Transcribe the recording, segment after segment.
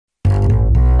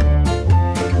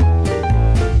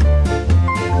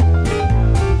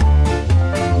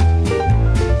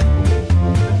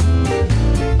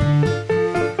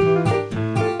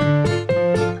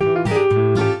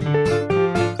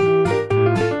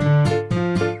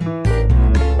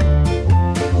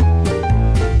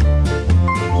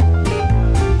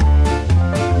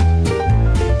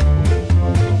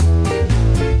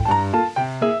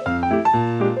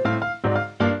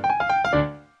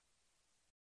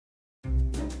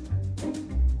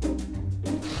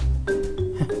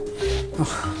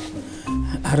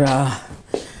არა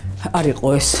არ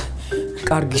იყო ეს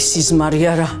კარგი სიზმარი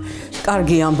არა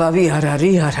კარგი ამბავი არ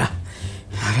არის არა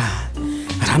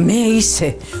მე ისე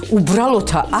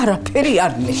უბრალოდ არაფერი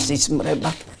არ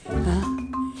მესიზმრება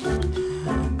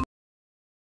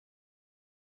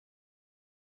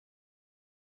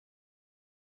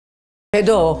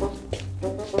თედო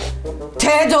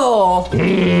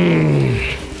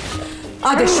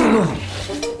ადე შილო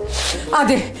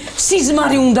ადე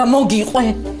სიზმარი უნდა მოგიყვე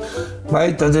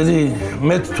მაიტა დედი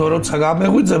მე თუ როცა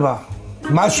გამეღვიძება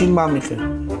მაშინ მამიხე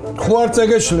ხო არ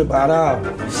წეგეშლება რა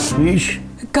ვიშ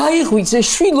გაიღვიძე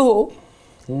შვილო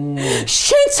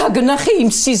შენც აგნახე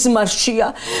იმ სიზმარშია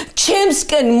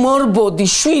ჩემსკენ მორბოდი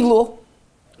შვილო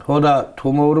ხო და თუ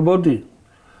მორბოდი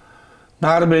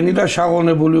ნარბენი და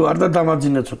შაღონებული ვარ და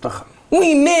დამაძინე ცოტა ხან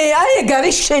მე აი ეგ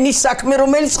არის შენი საქმე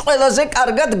რომელიც ყველაზე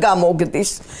კარგად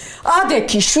გამოგდის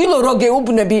ადექი შვილო რო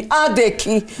გეუბნები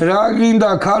ადექი რა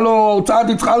გინდა ქალო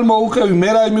წადი წყალ მოუყევი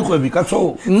მე რა იმიყვები კაცო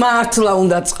მართლა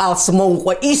უნდა წყალს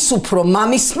მოუყვე ის უფრო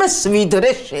მამისმეს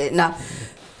ვიდრე შენა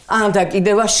ანდა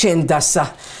კიდევა შენ დასა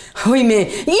ვიმე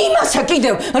იმასა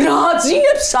კიდევ რა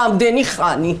ძინებს ამდენი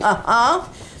ხანი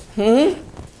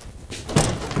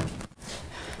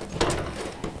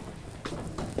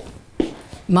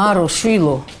მარო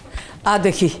შვილო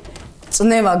ადექი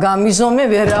წნევა გამიზომე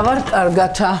ვერავარ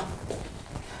კარგათა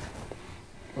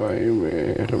აი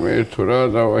მე თუ რა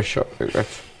დავაშავე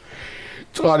კაცო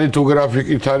წყალი თუ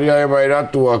გრაფიკით არის აი მე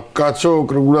რატოა კაცო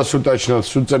კრგულას უტაჩნად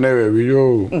სუწნევებიო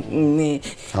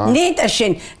ნეტა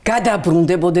შენ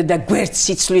გადაბრუნდებოდე და გვერდს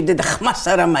იცვლიდე და ხმას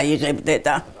არ მაიღებდე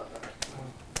და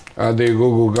ადე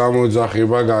გოგო გამოძახი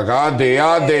მაგაკ ადე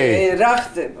რა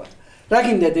ხდება რა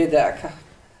გინდა დედა აქა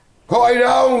ხო აი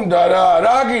რა უნდა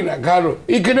რა გინა ქარო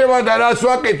იქნება და რას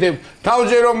ვაკეთებ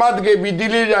თავზე რომ ადგები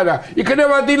დილიდან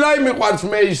იქნება დილაი მიყვარს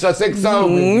მე ისა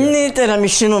სექსაობი ნეტერა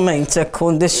მიშინომა ინცა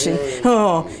კონდეს შენ ხო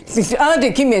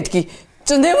ადექი მეთქი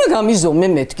წნევა გამიზომე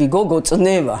მეთქი გოგო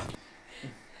წნევა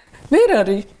ვერ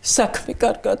არის საქმე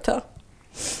კარგათა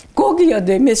გოგია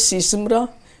და მე სიზმრა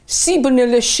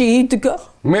სიბნელეში იდგა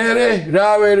მე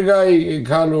რა ვერ გაიგე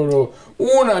ქალო რომ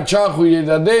უნა ჩახვიდე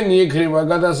და დენი იქნება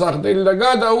გადასახდელი და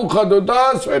გადაუხადო და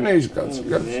ასვენე ის კაცი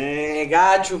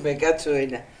გააჩუბე კაცო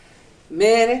ენა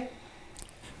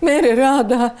მე რა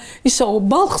და ისაო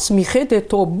ბალხს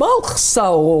მიხედეთო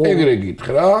ბალხსაო ეგრე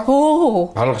გითხრა ო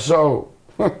ბალხსაო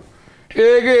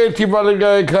ეგე ერთი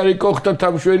ბალღა ეკარი კოხთა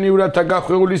თამშვენივრათა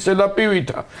გახვეული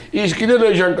სელაპივითა ის კიდე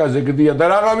ლეჟანკაზე გდია და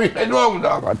რაღა მიხედვა უნდა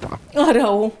ამათა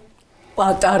არაო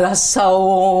პატარასაო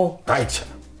გაიცა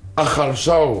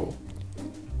ახალსაო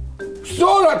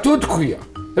სწორად თუ თქვია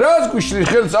რას გვიშლის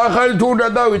ხელს ახალი თუ უნდა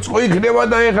დავიწყო იქნება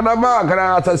და ეხლა მაგ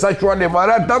რაღაცა საშუალება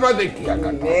რა დამატებია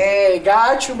კაცო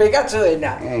გააჩუბე კაცო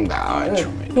ენა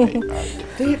გააჩუბე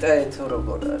დიტა ეთო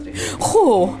როგორ არის ხო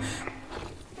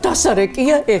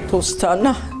დასარეკია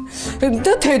ეთოსთანა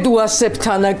და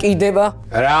თედუასებთანა კიდევა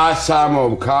რასა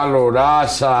მომქალო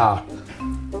რასა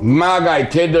მაგაი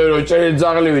თედო რო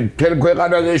წერილძაღლივით მთელ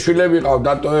ქვეყანაზე შვილები ყავ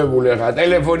დატოვებული ხა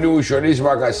ტელეფონი უშორ ის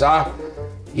მაგასა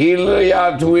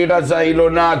ილია თუ ვიღაცა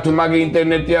ილონა თუ მაგი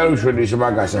ინტერნეტი არ უშველის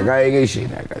მაგასა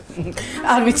გაიგეშინა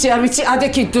კაცო არ ვიცი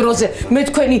ადექით დროზე მე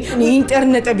თქვენი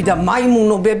ინტერნეტები და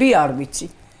მაიმუნობები არ ვიცი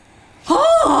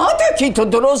ადექით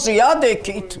დროზე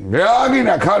ადექით რა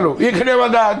გინა ქალო იქნება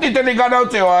და ტიტელი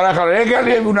განავწევა რა ხარ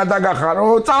ეგალიები უნდა დაგახარო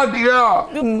წადი რა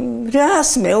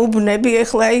რას მეუბნები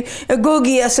ეხლა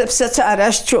გოგიასებსაც არ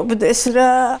ასჩობდეს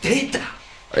რა დედა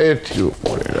ერთი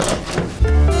უყურე რა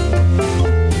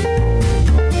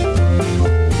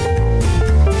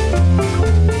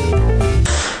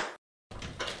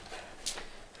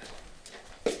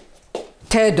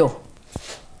თედო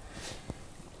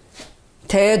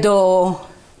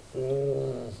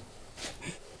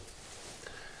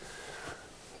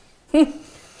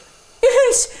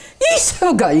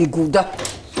ისევ გაიგუდა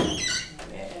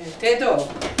თედო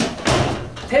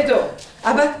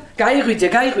აბა გაიღვიძე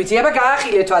აბა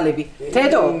გაახილე თვალები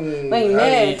თედო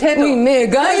მე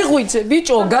გაიღვიძე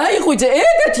ბიჭო გაიღვიძე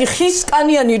ეგეთი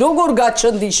ხისკანიანი როგორ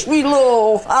გაჩნდი შვილო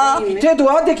თედო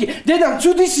ადექი დედამ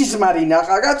ცუდი სიზმარი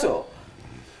ნახა კაცო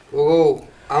გოგო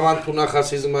ამან თუ ნახა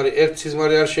სიზმარი ერთ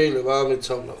სიზმარი არ შეიძლება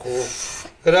ამეცავნა ხო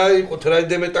რა იყოთ რა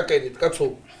დემეტაკენით კაცო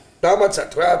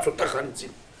დამაცათ რა ცოტა ხანი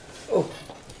წინ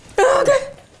აგე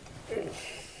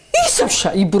ისევ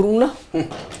შაიბრუნა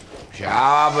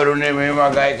შაბრუნე მე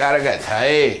მაგაი კარგათა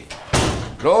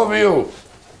რომიო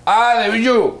არე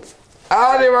ვიჯო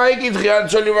არე მაიკითხი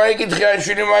ანცოლი მაიკითხი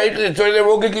ანშვილი მაიკითხი თორე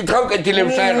მოგიკითხავ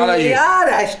კეთილებს საერთალაში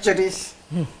არა სჭრის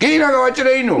კინა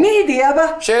გავაჭრეინო მიდი აბა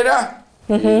შეერა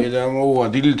იდა მოუვა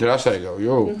დილით რას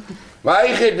აიგავიო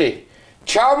მაიხედე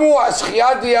ჩამოასხი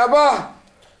ადი აბა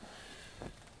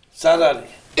სად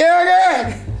არის ეგე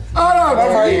არა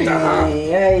მაინდა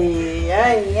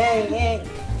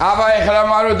აბა ეხლა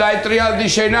მარო დაიტრიალდი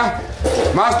შენა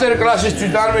მასტერ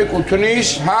კლასისთვის არ მეკუთვნის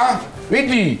ჰა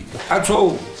ვიდი კაცო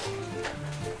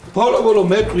ბოლო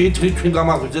მე თვითონ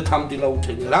გამაღვიძე თამდილა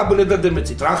უთენი რა ბლედა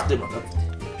დემეცით რა ხდება კაცო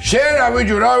შენა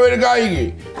ბიჭო რა ვერ გაიგე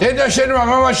დედა შენმა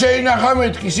მამა შეინახა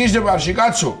მეთქი სიზმარში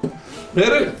კაცო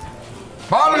მერე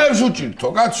ბალღებს უჭირთო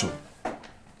კაცო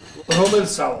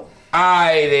რომელსაო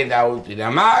აი დედა უტირა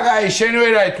მაგაი შენ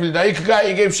ვერ აითვლი და იქ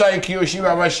გაიგებს საიქიოში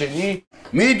ბაბა შენი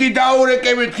მიდი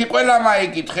დაურეკე მეთქი ყველა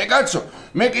მაიკითხე კაცო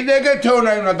მე კიდე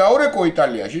ეგეთეონა უნდა დაურეკო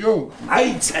იტალიაშიო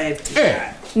მაიცა ერთი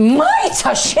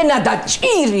მაიცა შენა და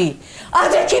ჭირი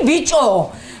ადექი ბიჭო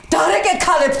დარეკე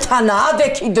ქალებთანა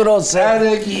ადექი დროზე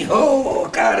კარგი ო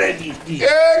კარგი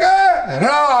ეგა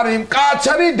რა არის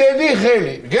მკაცარი დედი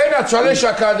ხელი გენაცვალე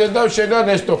შაქადე და შედა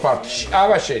ნესტოფარტში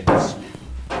აბა შედის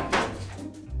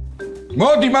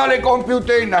მოდი მალე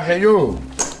კომპიუტერი ნახეო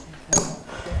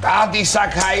დადი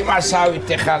საქაიმასავით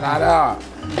ეხლა რა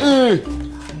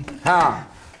ჰა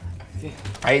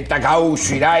აი და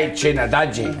გაუშვი რა ეჩენა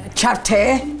დაჯე ჩართე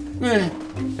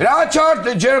რა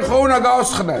ჩართე ჯერ ხო უნდა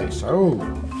გავსხნა ეს აუ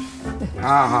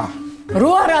აჰა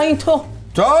რო არა ინთო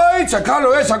დაიცა კალო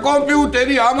ესა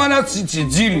კომპიუტერი ამანაც იცი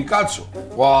ძილი კაცო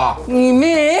ვა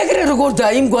მე ეგრე როგორ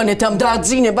დაიმგვანეთ ამ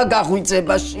დაძინება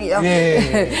გაღვიძებაშია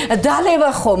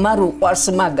დალევა ხომ არ უყვარს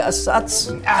მაგასაც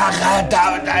აღა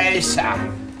და ესა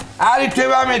არის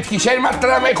თევა მეთქი შენ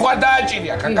მართლა მე ხვა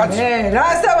დააჭირია კაცო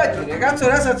რას დავაჭირე კაცო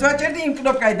რასაც ვაჭერდი იმ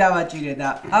კნოპკაი დავაჭირე და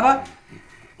აბა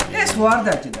ეს ვარ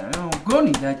დაჭდა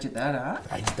გონი დაჭდა რა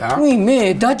აი და მე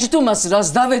დაჭდომას რას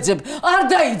დავეძებ არ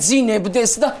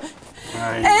დაიძინებდეს და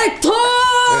ეთო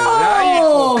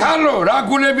კალო რა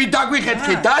გულები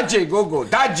დაგვიხეთქი დაჯე გოგო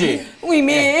დაჯე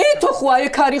მე ეთო ხვა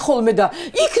ეგ არის ხოლმე და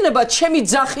იქნება ჩემი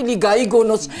ძახილი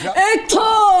გაიგონოს ეთო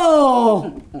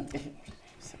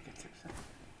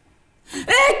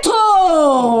ეთო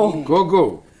გოგო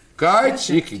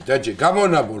გაიცი იქი დაჯე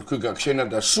გამონაბოლ ქვიგაკ შენა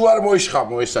და სუ არ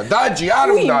მოიშხამო ესა დაჯი არ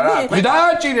უნდა რა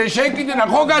დააჭირე შენ კიდე და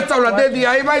ხო გასწავლა დედი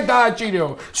აი მაი დააჭირეო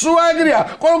სუ აგრია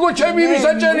ყოლგო ჩემი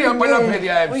მისაჭერია ყველაფერი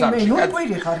აებს აქ ნუ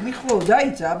ყვირი ხარ მიხო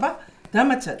დაიცა აბა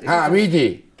დამაცადე ჰა მიდი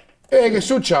ეგ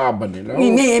სუ ჩააბანე რა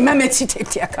მე მამეცით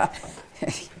ერთი აქა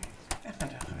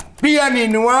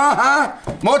პიანინოა ჰა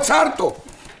მოცარტო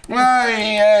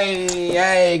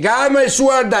აი გამე სუ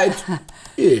არ დაიც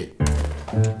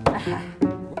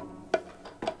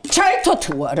ჩაითო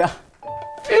თუ არა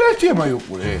ერთია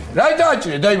მაიუყურე რა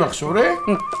დააჭირე დაიმახსოვრე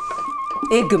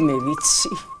ეგ მე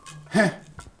ვიცი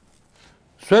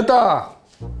სვეტა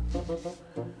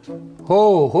ჰო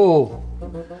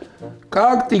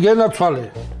კაკტი გენაცვალე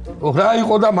რა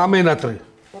იყო და მამენატრე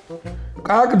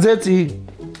კაკ ძეწი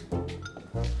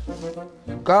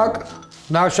კაკ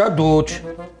ნაშა დოჩ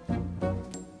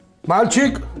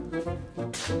მალჩიკ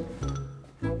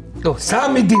ო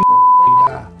სამი დი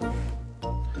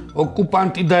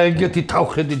ოკუპანტი და ეგეთი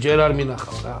თავხედი ჯერ არ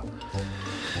მინახავ რა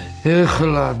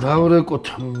ეხლა დავრეკოთ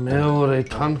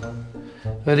მეორეთან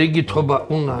რიგითობა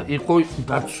უნდა იყო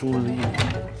დაცული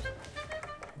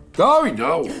დავიდა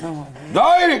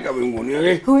დაირეკა მე მგონი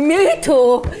მე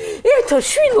ეთო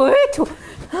შვილო ეთო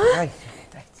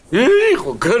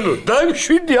იყო კანო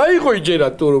დაიმშვიდი აიღო იჯერა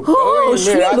თორე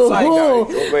შვილო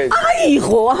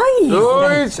აიღო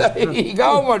ოი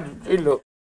გამარჯილო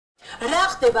რა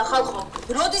ხდება ხალხო?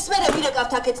 როდის მე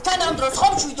ვირეკავთ აქეთ თან ამ დროს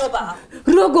ხომ შვიდობა?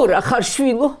 როგორ ახარ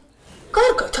შვილო?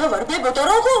 კარგად ავარ ბებო და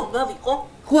როგორ უნდა ვიყო?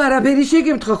 ხო არაფერი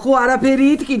შეგემთხა ხო არაფერი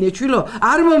იტკინე შვილო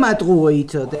არ მომატყუო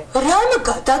იცოდე რამ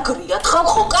გადაგრიათ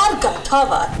ხალხო კარგად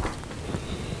ავარ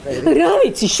რა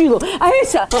ვიცი შვილო აი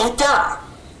ესა დედა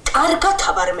კარგად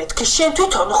ავარ მეთქი შენ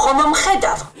თვითონ ხომ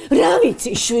მხედავ რა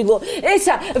ვიცი შვილო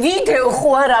ესა ვიდეო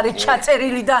ხო არ არის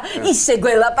ჩაწერილი და ისე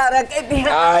გველაპარაკები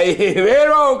აი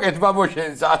ვერ ვაუკეთ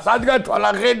ბაბოშენს სადგან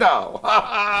თვალა ხედავ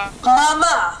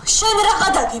მამა შენ რაღა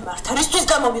დაგემართა რისთვის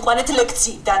გამომიყვანეთ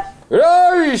ლექციიდან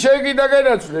რაი შეგიდა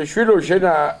განაცვლე შვილო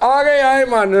შენა აგე აი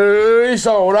მან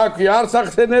ისაო რა ქვია არ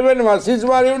სახსენებელმა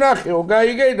სიზმარი ვნახეო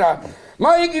გაიგე და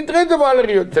მაიკი დღედ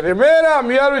ბალღიოთრე მე რა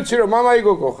მე არ ვიცი რომ მამა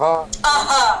იგოგო ხა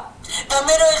აჰა და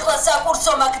მე რო ეხლა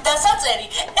საკურსო მაგ დასაწერი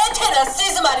ეთერა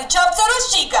სიზმარი ჩავწერო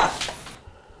შიგა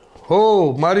ხო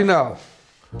მარინა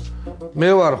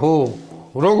მე ვარ ხო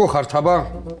როგორ ხარ თაბა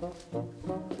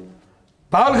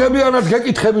ბალღებიანად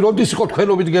გეკითხები როდის იყო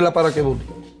თქვენობით გელაპარაკებული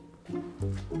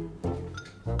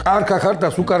კარგა ხარ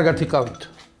და სულ კარგად იყავით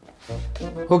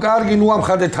ხო კარგი ნუ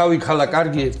ამხადე თავი ხალა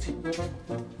კარგი ერთი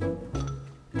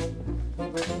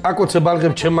აკოცე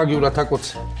ბალღებ ჩემ მაგივრად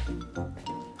აკოცე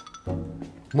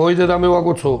მოიდე და მე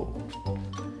ვაკოცო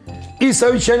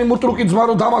ისევ შენი მუტრუკი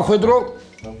ძმარო დამახვედრო.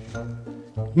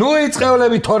 ნუ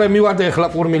იწყევლები თორე მივარდე ახლა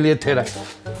პურმილი ეთერა.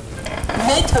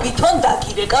 მე თვითონ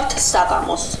დაგირეკავთ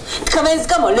საღამოს. თქვენს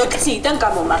გამო ლექციიდან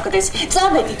გამომაგდეს.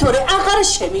 წავედი თორე აღარ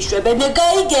შემიშვებენ,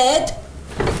 გაიგეთ?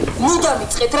 მუდამ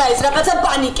იწყეთ რა ეს რაღაცა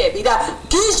პანიკები და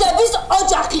გიჟების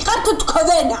ოჯახი ხართ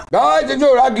თქვენა. გაიძე ჯო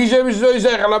რა გიჟების ზოის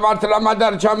ახლა მართლა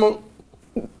მადარ ჩამო.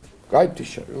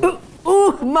 გაიტიშა.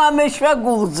 მამეშვა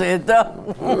გულზე და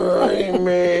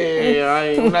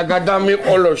უნდა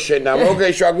გადამიყოლო შენა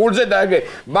მოგეშვა გულზე და ეგ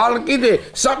ბალკიდე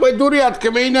საყვედური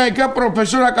ათქმეინა ეკა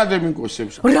პროფესორ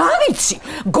აკადემიკოსებს რა ვიცი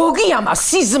გოგიამა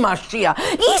სიზმაშია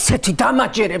ისეთი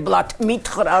დამაჯერებლად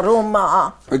მითხრა რომა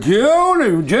გეონე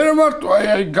ჯერ მარტო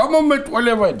აი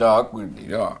გამომეტყველება დააკვირდი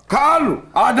რა ქალო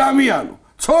ადამიანო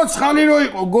ცოცხალი რო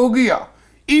იყო გოგია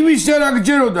იმის რა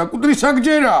გჯეროდა კუდრის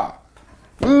აგჯერა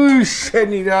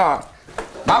შენი რა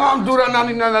მამამ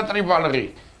დურანანინა და ტრიბალღი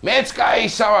მეც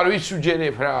кайსა ვარ ვის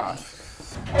უჯერებ რა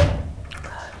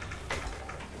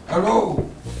ალო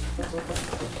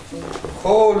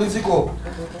ხო ლიზიკო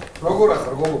როგორ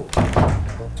ახარ გოგო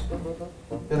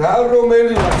რა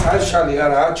რომელი ვარ წაშალი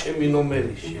არა ჩემი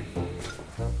ნომერიში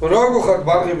როგორ ხარ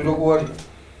ბარღები როგორ არის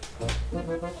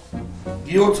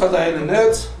გიოცა და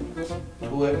ელენეც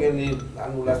თუ ეგენი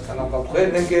ანულასთან ამბავ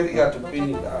თქვენ ეგერია თუ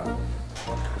პინი და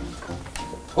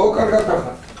ხო კარგად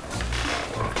ახარ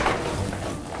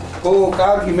ხო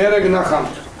კარგი მე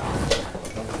რეგნახამთ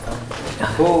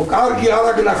ხო კარგი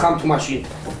არა გნახამთ მაშინ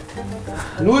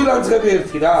ნუ ილანძღები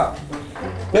ერთი რა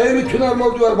მე მithun არ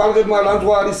მოვდივარ ბალღებმა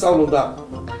ლანძღვა არ ისწავლოდა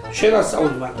შენ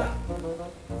ასწავლი მანდა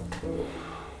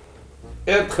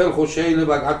ერთხელ ხო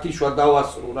შეიძლება გათიშვა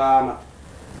დავასრულო რა ამა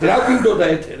რა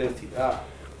გინდოდა ეთერეთი რა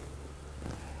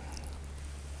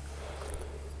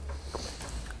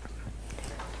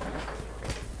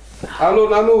ალო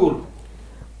ნანულ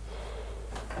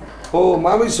ხო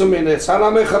მამის მენე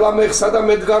სანამ ეხლა მეხსა და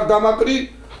მედგარ დამაკრი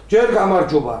ჯერ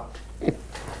გამარჯობა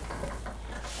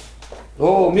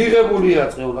ო მიღებულია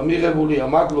წევლა მიღებულია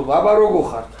მადლობა აბა როგორ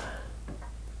ხარ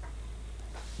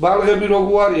ბალღები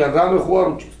როგორ არიან რამე ხო არ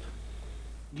უჭირთ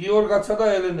გიორგაცა და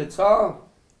ელენეცა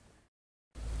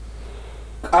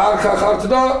კარქა ხართ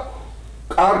და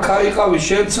კარქა იყავი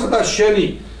შენცა და შენი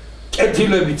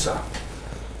კეთილებიცა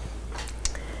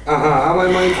აჰა ამაი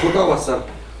მაინც ხუდავასა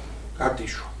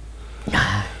გატიშო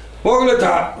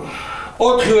მოგლეთა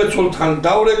 4-ვე ცოლთან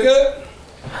დავრეკე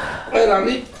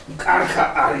ყველანი კარქა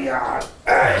არიან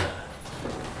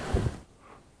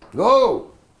გო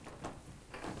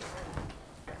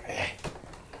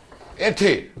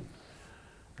ეთი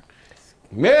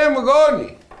მე მგონი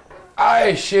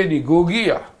აი შენი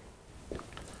გოგია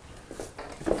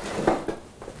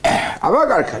აბა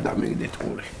კარქა დამიგდეთ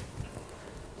ყური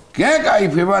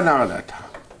გეკაიფება ნაღდათა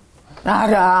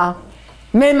არა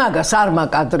მე მაგას არ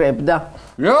მაკადრებდა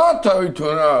რა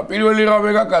თავითო რა პირველი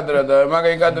ღამე გაკადრა და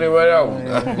მაგა იკადრება რა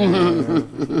უნდა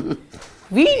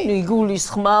ვინ იგულის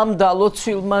ხმამ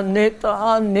დალოცილმა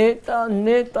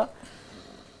ნეტა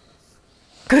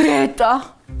გრეტა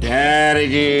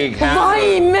კარგი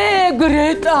ვაიმე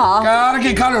გრეტა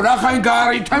კარგი ქალო რა ხაი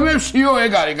გარითამებსიო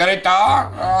ეგ არის გრეტა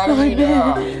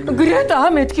გრეტა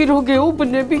მეთქი რო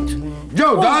გეუბნებით ჯო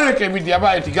დარეკე მიდი აბა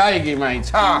ერთი გაიგე მაინც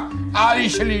ჰა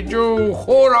არიშლი ჯო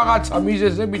ხო რაღაცა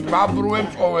მიზეზებით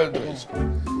მაბრუებს ყოველდღეს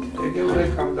ეგე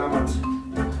ვრეკამ დამაც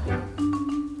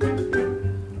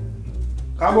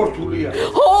გამორთულია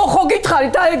ხო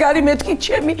გითხარით და ეგ არის მეთქი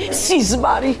ჩემი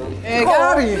სიზმარი ეგ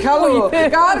არის ხალო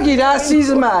კარგი რა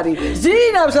სიზმარი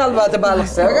ზინავს ალბათ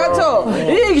ბალხს რაღაცო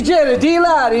იქ ჯერ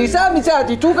დილარი 3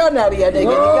 საათი თუკან არიან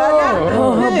ეგეთი განა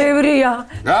ბევრია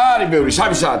არის ბევრი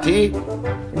 3 საათი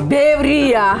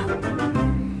ბევრია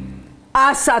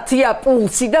 100-ია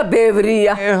პულსი და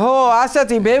ბევრია ხო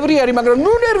 100 ბევრი არის მაგრამ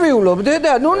ნუ ნერვიულობ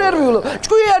დედა ნუ ნერვიულობ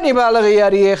ჭკვიანი ბალღი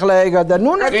არის ეხლა ეგა და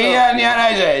ნუ ჭკვიანი არა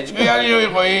ეს ჭკვიანი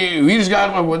იყო ვირს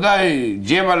გაყვებოდა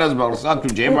ჯემალას ბალს ათუ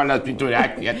ჯემალას თვითონ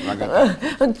აკიათ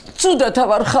მაგათ ცუდად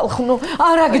ვარ ხალხნო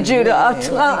არა გჯერათ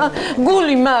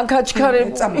გული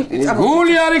მაკაჩქარები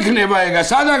გული არ იქნება ეგა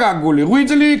სადაგა გული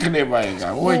ღვიძლი იქნება ეგა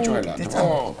უეჭველად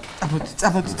ხო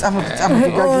წამოდი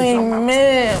გაგიჟა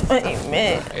მე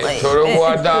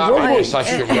თოროა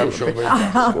საშუალო გამშობელი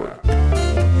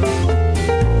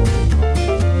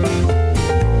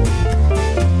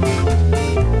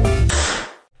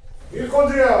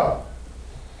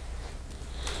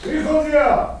მიხოდია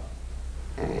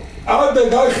აბა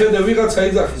გაიხედე ვიღაცა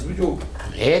იძახის ბიჭო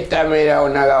ეტა მე რა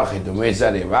უნდა გავხედო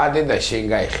მეძარე ვადე და შენ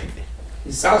გაიხედე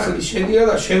სახლი შენია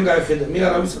და შენ გაიხედე მე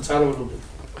არავისაც არ ველოდებ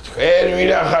თქვენ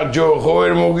ვინახარ ჯო ხო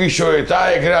ვერ მოგიშოეთ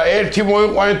აი ეგ რა ერთი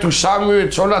მოიყვანეთ თუ სამივე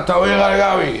ცოლათა ვეღარ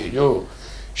გავიგე ჯო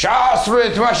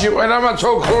შაასრულეთ მაშინ ყველამაც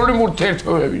ოქროული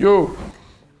მურთერთობები, ჯო.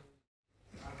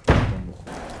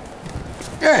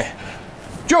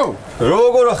 ჯო,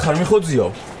 როგორ ახარ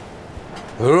მიხოძიაო?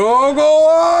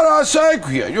 როგორ ასე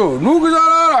ქვია, ჯო, ნუ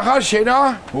გზალა ხარ შენა?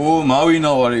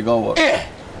 მავინავარი გავარ.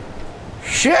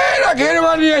 შენა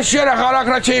გერმანიაში არა ხარ აქ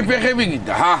რა შეიფეხები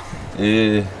გინდა, ჰა?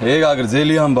 ეგ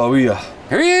აგრძელი ამბავია.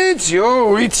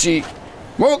 ვიცი.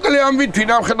 მოკლე ამბით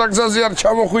ვინამხედა გზაზე არ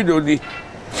ჩამოხვიდოდი.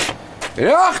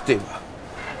 რა ხდება?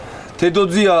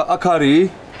 თედოძია აქ არის?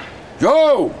 ჯო,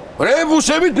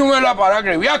 რებუსებით ნუ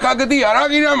მელაპარაკრები, აქ აგდია რა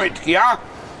გინდა მეთქი, ა?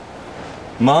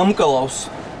 მამკლავს.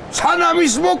 სანამ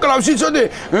ის მოკლავს, იცოდე,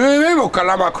 მე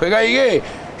მოკლა მაქვე, გაიგე?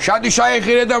 შადი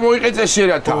შაიხირე და მოიყეწე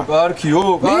შერათა. კარგიო,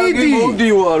 კარგი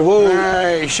მოდივარ, ხო?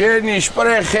 შენი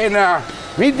შპრეხენა.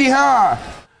 მიდი ჰა.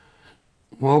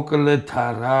 მოკლედ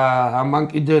არა, ამან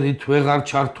კიდე რით ვეღარ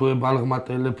ჩართუე ბალღმა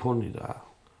ტელეფონი რა.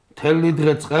 მთელი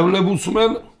დღე წყევლებს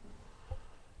უსმენ.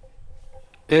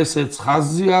 ესეც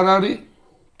ხაზი არ არის.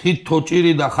 თითო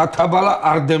ჭირი და ხათაბალა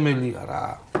არდემელია რა.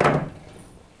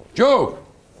 ჯო,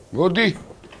 მოდი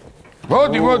ჰა.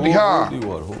 მოდივარ,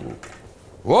 ხო.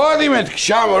 მოდი მეთქი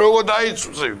შამო, როგორ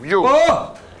დაიწუწები, ჯო.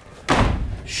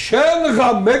 შენ ღა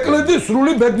მეკლედი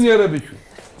სრული ბედნიერებით.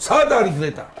 სად არის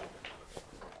გლეტა?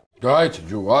 დაიჭი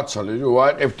ჯო, აცალე ჯო,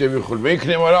 ვაიყებდები ხოლმე,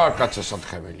 იქნება რა კაცა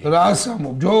სათხებელი. რა სამო,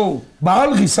 ჯო,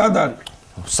 ბალღი სად არის?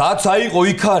 სად აიყო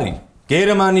იქ არის?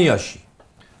 გერმანიაში.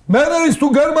 მე ის თუ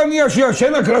გერმანიაშია,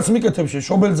 შენ აქ რაც მიკეთებ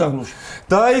შობელძაღლოში.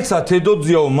 დაიცა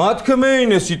თედოძიაო,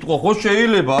 მათქმეინე სიტყვა ხო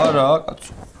შეიძლება არა,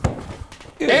 კაცო.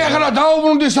 ეხლა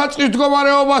დაუბრუნდი საწყის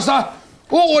მდგომარეობას და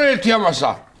უყურ ერთი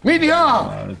ამასა. მიდი ჰა.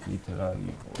 არიქით რა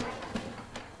იყო.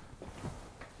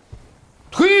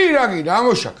 თქვი რა გინდა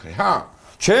ამოშაქრე, ჰა?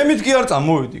 ჩემით კი არ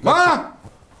წამოვედი, კაცო.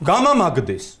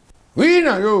 გამამაგდეს.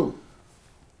 ვინა, ჯო?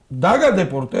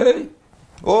 დაგადეპორტე?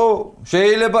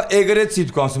 შეიძლება ეგრეც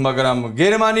ითქვას, მაგრამ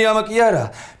გერმანიამ კი არა,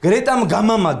 გრეტამ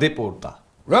გამამა დეპორტა.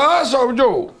 რასო, ჯო?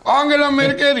 ანგელა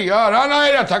მერკელია,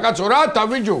 რანაირად აკაცო, რათა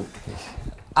ბიჯო?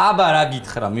 აბა რა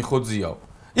გითხრა მიხოძიაო.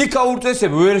 იქა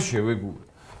ურწესები ვერ შევეგურე.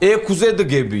 6-ზე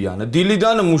დგებიან,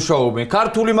 დილიდან მუშაობენ,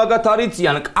 ქართული მაგათ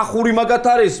არიციან, კახური მაგათ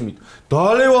არ ესმით.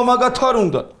 დალევა მაგათ არ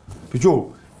უნდა. ბიჯო,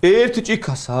 ერთ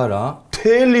ჭიქას არა,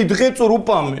 მთელი დღე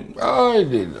წრუპამენ. აი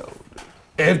დედა.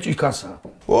 ერთ ჭიქასა.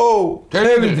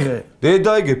 მთელი დღე.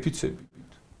 დედა იგეფიცები.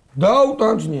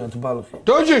 დაუტანჯნიათ ბალხი.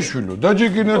 დაჯეშვილო,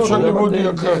 დაჯეგინათ შეგებოდი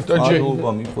აქ, დაჯე. ადობა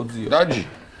მიხოძია. დაჯი.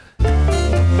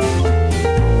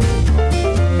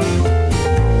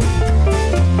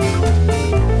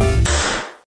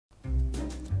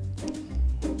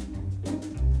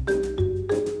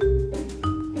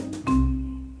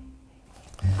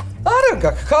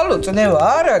 გაკ ხალო წნევა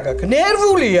არა გაკ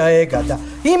ნერვულია ეგა და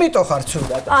იმიტომ ხარ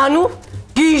ცუდად ანუ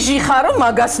გიჟი ხარო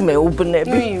მაგას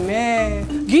მეუბნები მე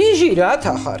გიჟი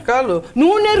რათა ხარ ხალო ნუ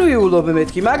ნერვიულობ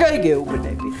მეთქი მაგაი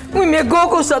გეუბნები მე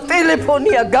გოგოსა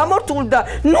ტელეფონია გამორთულ და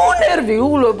ნუ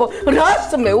ნერვიულობ რას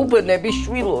მეუბნები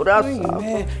შვილო რასა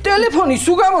ტელეფონი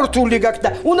სულ გამორთული გაკ და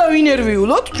უნდა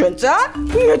ვინერვიულოთ ჩვენცა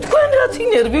მე თქვენ რაც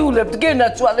ინერვიულებთ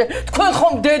გენაცვალე თქვენ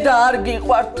ხომ დედა არ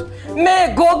გიყვართ მე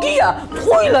გოგია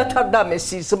ტყუილად არ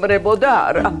დამესიზმრებოდა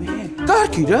არა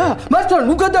კარგი რა მართლა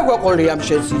ნუ გადაგვაყოლე ამ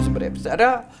შენ სიზმრებს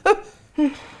არა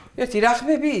ერთი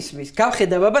რახმები ისმის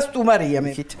გავხედა ბაბა სტუმარია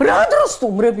მეკით რა დრო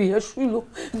სტუმრებია შვილო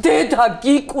დედა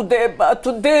გიკვდება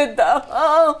თუ დედა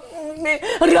მე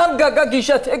რამ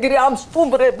გაგაგიშათ ეგრე ამ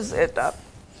სტუმრებზე და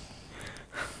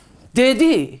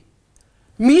დედი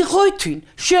მიხოითინ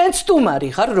შენ სტუმარი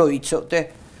ხარ რო იცოდე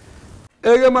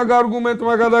ეგ მაგ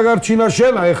არგუმენტმა გადაგარჩინა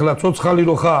შენა ეხლა ცოცხალი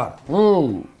რო ხარ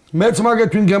მეც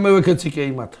მაგეთვინ გემევეკეციკე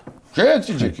იმათ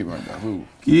შეეციჯექი მანდა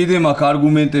კიდე მაგ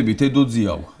არგუმენტები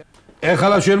თედოძიაო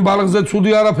ეხლა შენ ბალღზე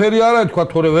ცუდი არაფერი არა თქვა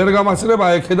თორე ვერ გამასწრება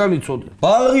ეკედან იცოდე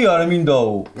ბალღი არ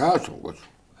მინდაო გასო გასო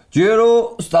ჯერო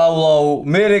სწავლაო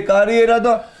მერე კარიერა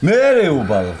და მერეო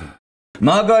ბალღი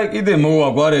მაგაი კიდე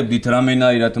მოვაგვარებდით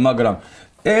რამენაირად მაგრამ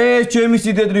ჩემი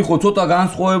სიდედრი ხო ცოტა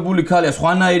განსხვავებული ქალია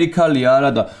სხვანაირი ქალია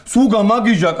არა და სუგა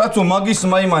მაგიჟა კაცო მაგის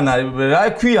მაიმანა რა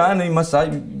ქვია ან იმას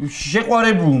აი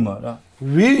შეყვარებულმა რა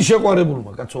ვინ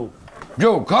შეყვარებულმა კაცო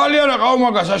ჯო ქალი არა ყავ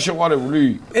მაგას არ შეყვარებული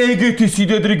ეგეთი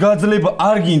სიდედრი გაძლება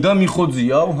არ გინდა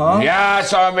მიხოძიაო ჰა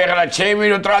იასა მეგრა ჩემი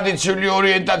რო ტრადიციული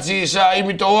ორიენტაციისა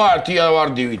იმიტომ ვართია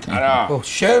ვარდივით არა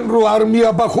შენ რო არ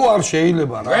მიაბახო არ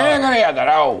შეიძლება რა ეგრეა და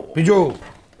რაო ბიჯო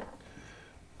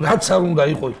რაც არ უნდა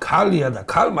იყოს ქალია და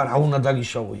ქალმა რა უნდა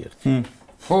დაგიშავო ერთი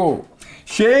ხო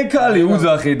შენ ქალი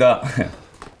უძახე და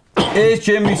ეს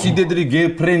ჩემი სიდედრი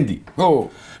გერფრენდი ხო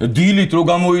დილით რო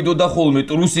გამოიდოდა ხოლმე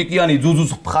ტრუსიკიანი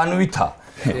ძუძუს ფხანვითა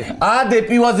ადე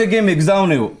პივაზე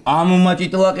გემეგზავნეო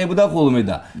ამომაჭიტლაყებდა ხოლმე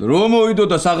და რომ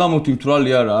მოვიდოდა საღამოთი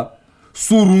მთვრალი არა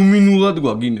სულ რუმინულად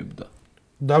გვაგინებდა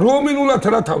და რუმინულად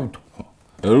რა თავით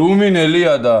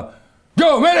რუმინელია და ჯო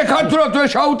მე ქართულად ვერ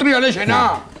შაუტრიალე შენა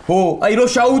ხო აი რო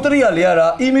შაუტრიალი არა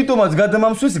იმიტომაც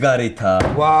გადამამსვის გარეთა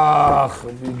ვახ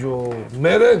ბიჯო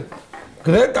მე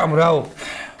გრეტამ რაო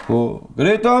ხო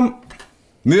გრეტამ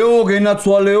მეო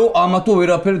გენაცვალეო ამათო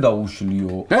ვერაფერ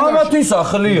დაუშლიო ამათი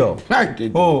სახლია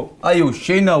ხო აიო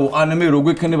შენაო ან მე რო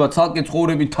გვექნება ცალკე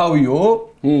ცხოვრები თავიო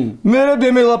მე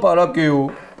დემელაპარაკეო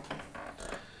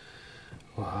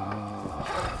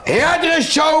ეადრეს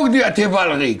ჩაუგდია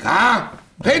თებალღიკ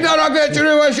ხედა რა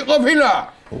გეჭრევაში ყოფილა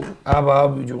აბა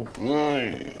ბიჯო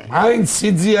მაინც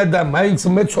სიძია და მაინც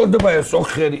მეწოდება ეს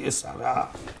ოხერი ესა რა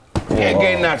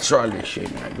ეგენაცვალე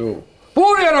შენა დო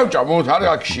პური არა ვჭამოთ არ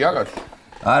აქშია კაცო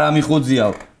არა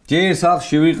მიხოძიაო ჯერ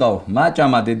სახლში ვიყავ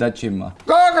მაჭამა დედაჩემმა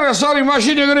გაგრას არის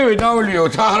მაშინ ეგრევე დავლიო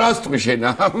თარას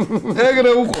ტყიშენა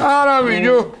ეგრე უყო არა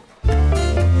ბიჯო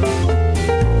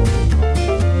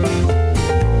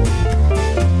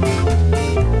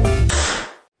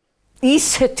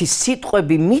ისეთი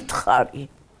სიტყვები მითხარი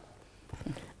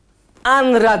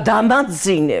ან რა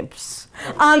დამაძინებს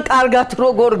ან კარგად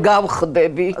როგორ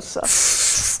გავხდები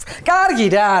კარგი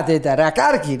რა დედა რა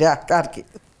კარგი რა კარგი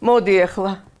მოდი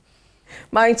ახლა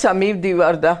მაინცა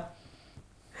მივდივარ და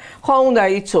ხო უნდა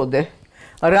იცოდე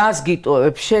რას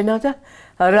გიტოვებ შენა და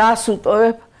რას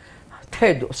უტოვებ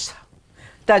თედოსა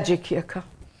დაჯექი აქა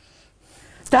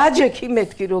დაჯექი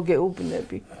მეთქი რო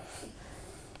გეუბნები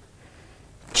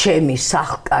ჩემი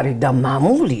სახკარი და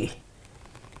მამული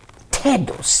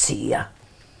თედოსია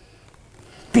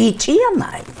ბიჭია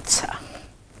მაინცა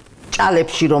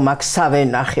ჭალებში რომ აქ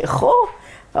სავენახე ხო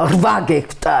 8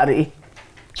 გექტარი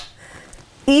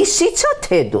ისიცა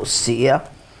თედოსია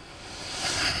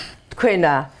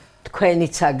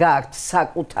თქვენიცა გაქვთ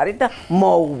საკუთარი და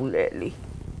მოულელი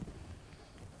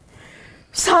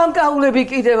სამკაულები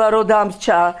კიდევა რო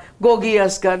დამრჩა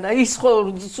გოგიასგანა ის ხო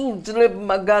სულ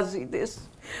ძლებმა გაზიდეს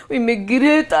ვიმე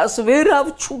გრეტას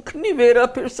ვერავჩუქნი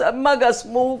ვერაფერს მაგას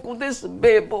მოუკვდეს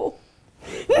ბებო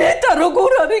ნეტა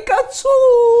როგორ არის კაცო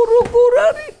როგორ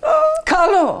არის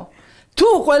ქალო თუ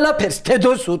ყველაფერს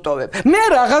თედოს უტოვებ მე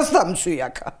რაღაც დამცვი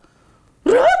აქა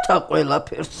რათა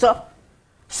ყველაფერსა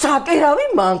საკერავი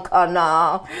მანქანა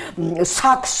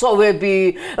საქსოვები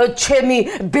ჩემი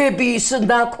ბების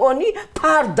ნაკონი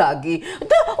ფარდაგი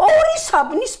და 2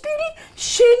 საბნისპირი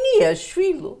შენია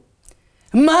შვილო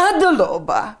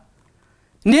მადლობა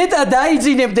ნეტა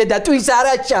დაიძინებდე და ტვის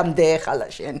არაჩამდე ეხლა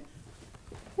შენ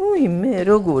უი მე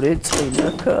როგორ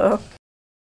ეწყინაკა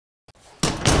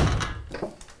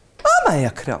ამაი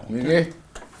აქ რა მიგე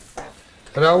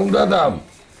რა უნდა და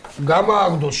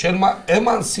გამააგდო შენმა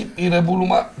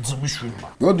ემანსიპირებულმა ძმისშვილმა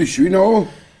მოდი შვინო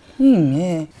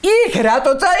მე იქ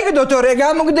რატო წაიგდო თორე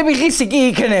გამოგდები ხისი კი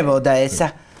იქნებოდა ესა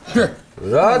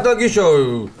რა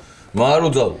დაგიშოვე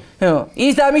მარუძავ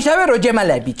ის დამიშავე რო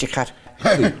ჯემალაი ბიჭი ხარ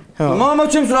მამა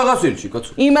ჩემს რაღაც ერჩი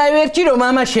კაცო იმაი ვერჩი რომ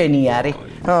მამა შენი არის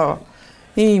ხო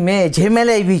იმე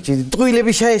ჯემალაი ბიჭი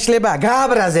ტყუილები შეეშლება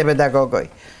გააბრაზებე და გოგოი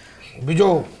ბიჭო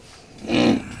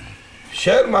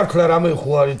შენ მართლა რამე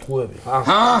ხო არის ტყუები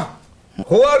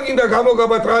ხო არ გინდა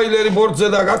გამოგაბა ტრაილერი ბორცზე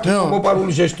და გათხოვო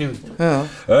მოპარული შეშტივით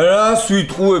რას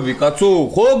ვიტყუები კაცო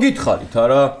ხო გითხარით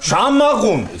არა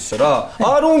შამაღონდეს რა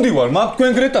არ უნდივარ მაგ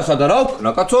თქვენ გრეტასა და რა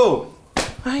ვქნა კაცო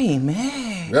აი მე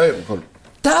აი ხო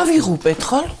დავიღუპეთ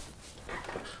ხარ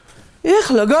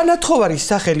ეხლა განათხოვარის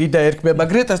სახელი დაერქმება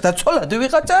გრეტას და ცოლად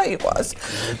ვიღაცა იყვას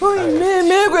აი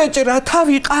მე გვეჭრა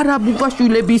თავი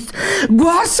ყარაბუღაშვილების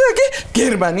გვარსაგე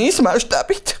გერმანიის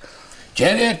მასშტაბით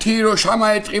ჯერ ერთი რო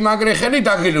შამაეწყი მაგრე ხელი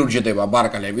დაგილურჯდება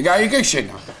ბარკალები გაიგე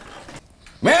შენა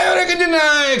მეორე კიდე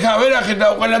ნაიქა ვერ ახედა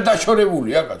ყველა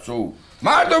დაშორებულია კაცო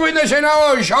მარტო მინდა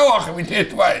შენავი შავახმით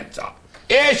ერთმანეთსა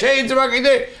ეს შეიძლება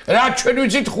კიდე რაც ჩვენ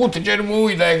ვიცით 5 ჯერ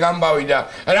მოვიდა ეგ ამბავი და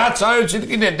რაც არ ვიცით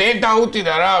კიდე დედა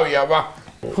უტირა რავი აბა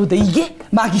ხო და იგე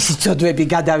მაგის სიცოდვები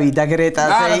გადავიდა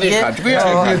გრეტაზე იგე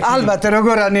ალბათ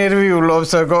როგორ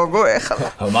ანერვიულობს გოგო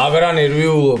ეხლა მაგრა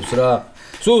ნერვიულობს რა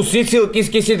სულ სიცილ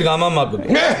კისკისით გამამაგდო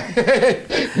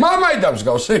მამაი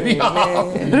დამსგავსები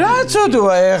რა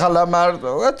ცოდვა ეხლა მარტო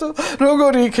კაცო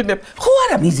როგორი იქნებ ხო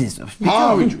არა მიზეზობს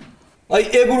ბიჭო აი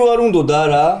ეგრო არ უნდოდა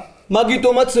რა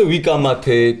მაგიტომაც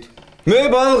ვიკამათეთ მე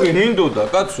ბალღი ნინდოდა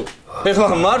კაცო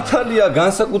ეხლა მართალია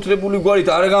განსაკუთრებული გვარით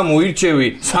არ გამოირჩევი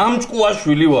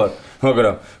სამჭკუაშვილი ვარ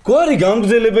მაგრამ გვარი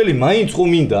გამგზელებელი მაინც ხო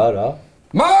მინდა რა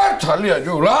მართალია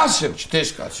ჯო რა შეჭთ ეს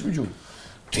კაცი ბიჭო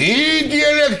დიდი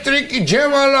ელექტრიკი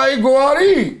ჯემალაი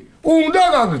გვარი უნდა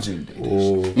გაგრძელდეთ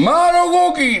მარო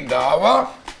გოგინდა აბა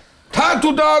თან თუ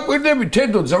დააკვირდები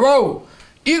თედო ძმაო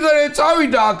იგორე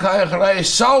წავიდა აქ ახლა ეს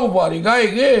საუბარი,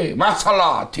 გაიგე?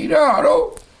 მასალათი რა, რო?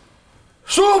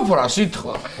 სუფრა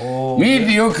სიტყვა.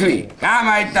 მიდი ოქრი,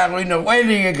 გამაიტაღვინო,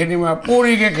 ყველი გექნიმა,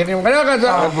 პური გექნიმა,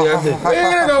 რაღაცა.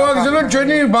 ეგრე გავაგზავნო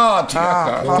ჩვენი ბაათი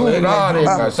ახლა. თუ რა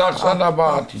რეკა, სახსანა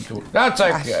ბაათი თუ. რაც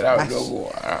ახია რა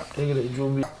როგორა. ეგრე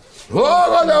ჯუბი.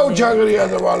 რა დაუჩაგრია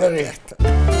და ვალერია.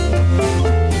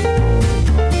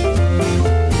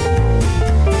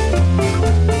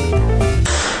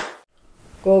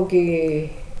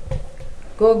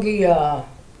 გოგია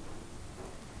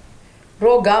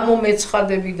რო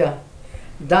გამომეცხადები და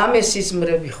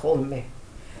დამესიზმრები ხოლმე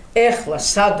ეხლა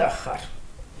სად ახარ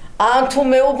ან თუ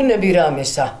მეუბნები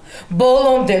რამესა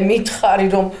ბოლომდე მითხარი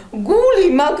რომ გული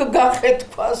მაგ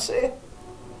გახეთქვაზე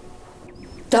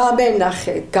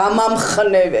დამენახე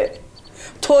გამამხნევე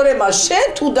თორემა შენ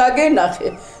თუ დაგენახე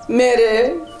მე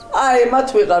აი მათ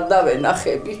ვეღარ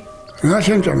დავენახები რა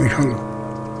შემჭა მიხო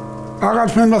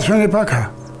აღარც მემასვენებ აქა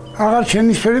აღარ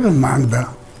შენიშნებ მანდა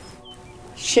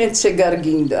შენც ეგარ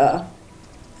გინდა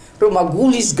რომ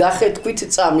გულის გახეთქვით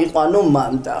წამიყვანო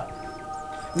მანდა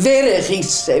ვერ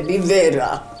ეღისები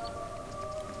ვერა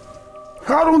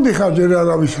არ უნდა ხარ ჯერ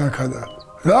არავის აქა და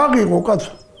რა გიყო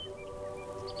კაცო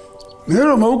მე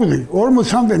რომ მოვკვდი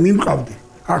 40-მდე მიმყავდი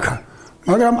აქა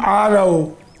მაგრამ არაო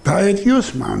დაეტიოს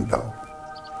მანდაო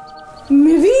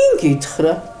მე ვინ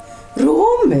გითხრა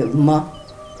რომელმა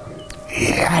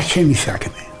რა ჩემი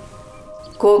საქმე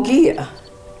გოგია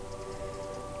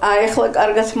აიხლა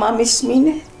კარგად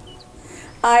მამისმინე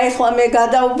აიხლა მე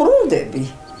გადავბრუნდები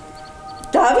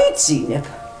დავიცინებ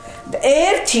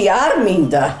ერთი არ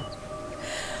მინდა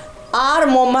არ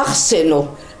მომახსენო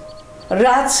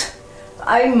რაც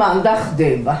აი მანდა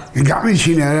ხდება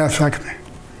გამიჩინე რა საქმე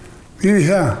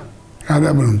მირია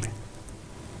გადავბრუნდი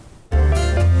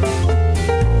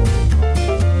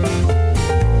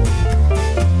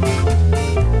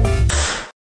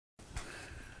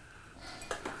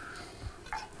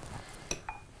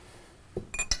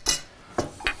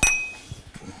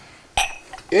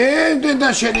და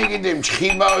შენი კიდე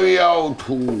მჭხიბავიაო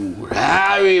თუ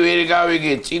რავი ვერ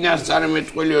გავიგე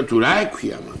წინასწარმეტყველიო თუ რა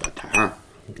ექვია მაგათა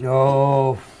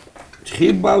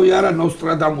მჭხიბავი არა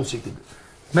ნოსტრადამუსი კიდე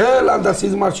მე ლანდა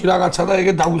სიზმარში რაღაცა და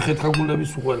ეგე დაგვიხეთქა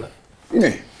გულების უყველა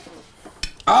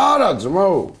არა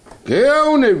ძმაო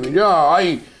გეაუნები რა აი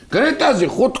გრეტაზე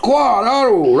ხო თქვა რა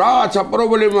რომ რაღაცა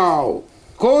პრობლემაო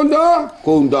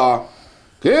გონდა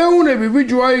გეუნები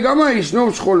ბიჭო აი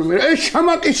გამაისნობს ხოლმე ეს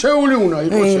შამაკისეული უნდა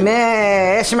იყოს მე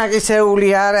ეს შამაკისეული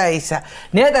არა ისა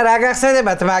ნეტა რა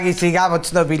გახსენებათ მაგისი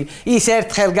გამოცნობილი ის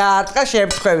ერთხელ გაარტყა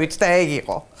შემთხვევით და ეგ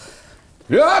იყო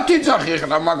რა თიცახი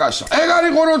ხლა მაგასა ეგ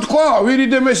არისო რო თქვა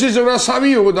ვირიდე მესის რა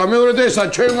სამიო და მეორე და ესა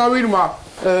ჩვენმა ვირმა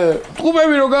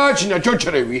ტყუპები რო გააჩინა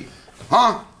ჩოჩრები ჰა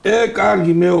ე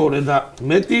კარგი მეორე და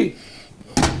მეტი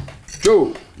ჯო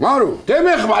მარო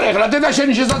დემეხმარ ეხლა დედა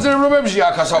შენი შესაძლებლობებში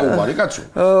აქა საუბარი კაცო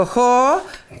ხო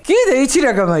კიდე იცი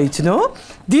რა გამაიცნო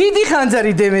დიდი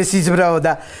ხანძარი დემეს იზბრაო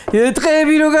და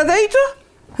ტყეები რო გადაიწვა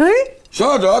ჰე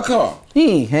სად აქა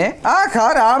ჰე აქ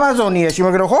არა ამაზონიაში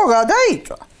მაგრამ ხო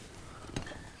გადაიწვა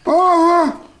აჰა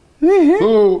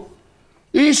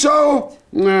ისაო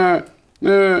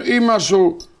იმასო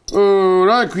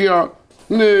რა ქვია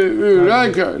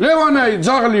ლევანაი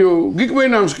ძაღლიო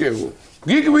გიკვენამსკევო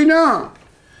გიკვინა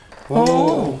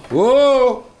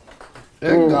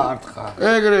ეგ გაარტყა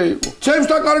ეგრე იყო ჩემს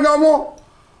და კარგამო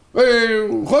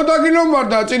ხო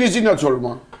დაგინომარდა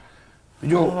წინისინაცოლმა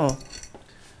ბიჭო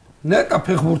ნეტა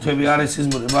ფეხბურთები არ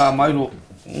ესიზმრება მაირო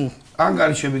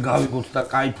ანგარიშები გავიგოთ და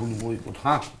кайფული მოიგოთ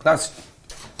ხა გას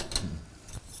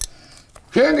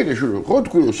შენ კიდე შურო ხო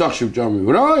თქვი რომ სახში ვჭამე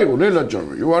რა იყო ნელა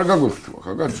ჭამე არ გაგოჩვა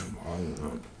ხა კაცო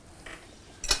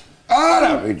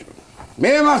არა ბიჭო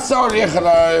მე მასწავლე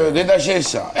ახლა დედა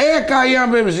შესა ეგ აი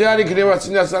ამბებზე არ იქნება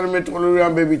წინასწარმეტყველური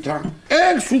ამბებითა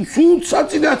ეგ სუცსა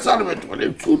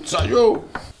წინასწარმეტყველებს სუცსაო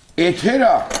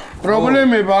ეთერა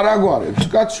პრობლემები არ აგვარებს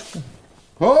კაცო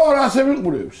ხო რასე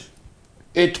მიყურებს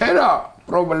ეთერა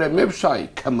პრობლემებს აი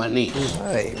კამანის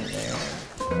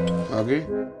აგი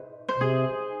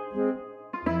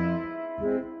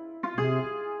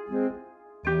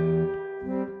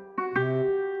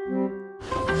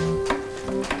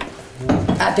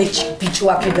ადეჩი ბიჭო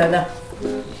აქედანა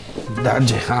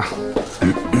დაჯე ხა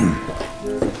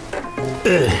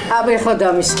აბე ხო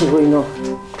დამისწრინო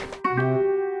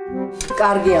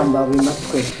კარგი ამბავი მაქვს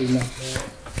თქვენთვინა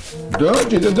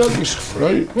დაჯე და დაგის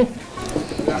რაი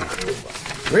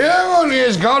ვეღონი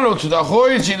ეს გალოცდა ხო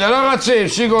იცი და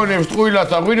რაღაცეებს სიგონებს ტყუილად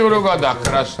და ღვინო რო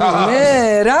გადახრას.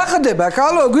 მე რა ხდება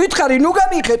ქალო გითხარი ნუ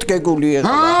გამიხეთკეგული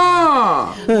ეხლა.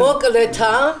 მოკლედ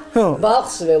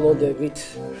ბაღს ველოდებით.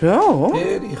 რა?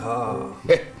 ერიხა.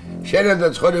 შენადა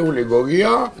ცხოვრებული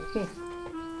გოგია?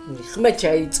 ხმა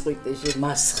ჩაიწყვიტე შე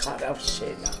მასხარავ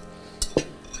შენა.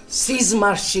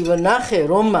 სიზმარში ვნახე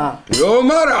რომა.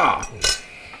 რომარა?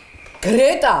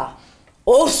 გრეტა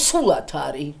ორსულად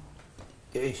არის.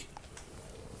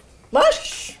 მაშ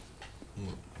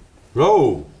რა?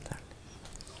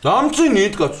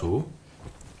 დამწინით კაცო?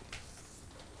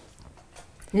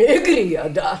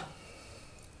 მეგრია და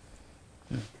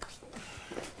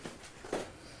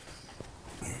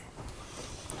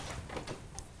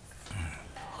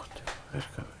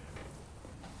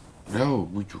რა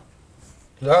ბუჭუ?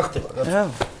 რა ხდება კაცო?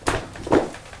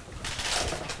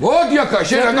 მოდი აქა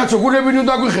შენ რაღაცა გულები ნუ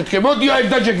დაგვიხეთქე. მოდი აი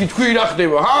დაჯეგი თქვი რა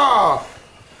ხდება, ჰა?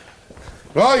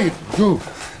 რაი, ჯუ.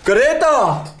 გრეტა!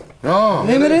 რა?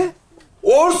 მერე?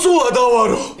 ორსულა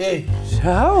დავარო.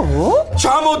 რაო?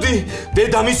 ჩამოდი,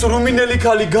 დედამის რუმინელი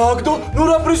ხალი გააგდო, ნუ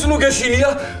რა პრის ნუ გეშინია,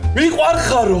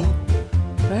 მიყვარხარო.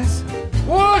 ეს?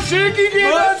 ო, შეგიგე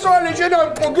რაცვალე, შენ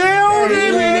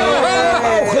გეორები რა.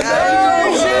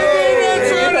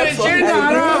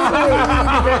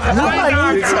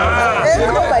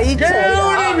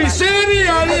 გეორები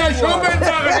სერიალია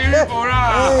შობენცაღი იყო რა.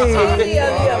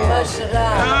 სერიალია მაშრა.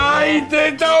 აი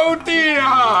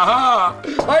დედაუტია.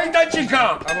 აი დაჭიკა.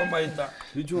 აბა მაიტა.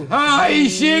 აი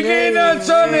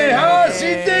შეგენაცოლე,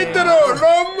 სიდედრო,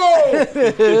 რომო.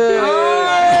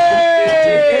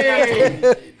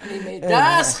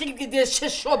 დასხი კიდე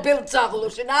შეშობელ ძაღლო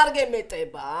შენ არ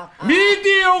გემეტება.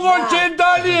 მიდი ოღონ ჩემ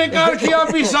დალიე კარგი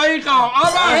აფისა იყავ.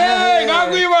 აბა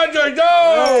გაგვიმარჯვე და.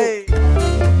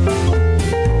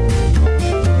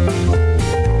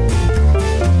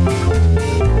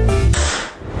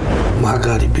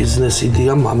 მაგარი ბიზნეს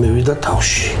იდეა მამევიდა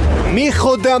თავში.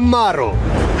 მიხო და მარო.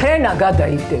 ფრენა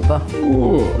გადაიგდება.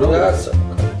 რაცა?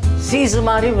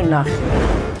 სიზმარი ვნახე.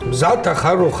 მზათა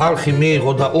ხარო ხალხი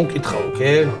მიიღო და უნკითხავ,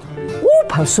 კე?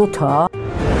 უფასოთა.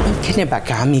 იქნება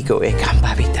გამიგო ეგ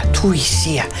ამბავი და თუ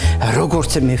ისია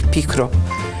როგორც მე ვფიქრობ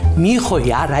მიხოი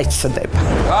არ აიცდება.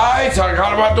 აიცა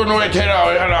გალბატონო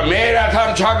ეთერავე არა მე რა თან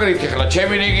ჩაგრით ახლა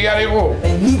ჩემი რიგი არ იყო.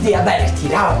 მიდი აბა ერთი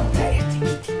რა უნდა ერთი.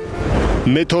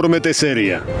 მე-12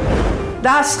 სერია.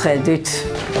 დასხედით.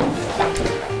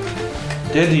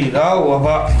 დედი რა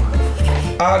აბა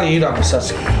არის რამე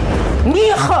სასკი.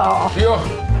 მიხო. იო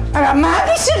რა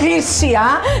მაგის ღირსია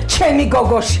ჩემი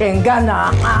გოგო შენგანა.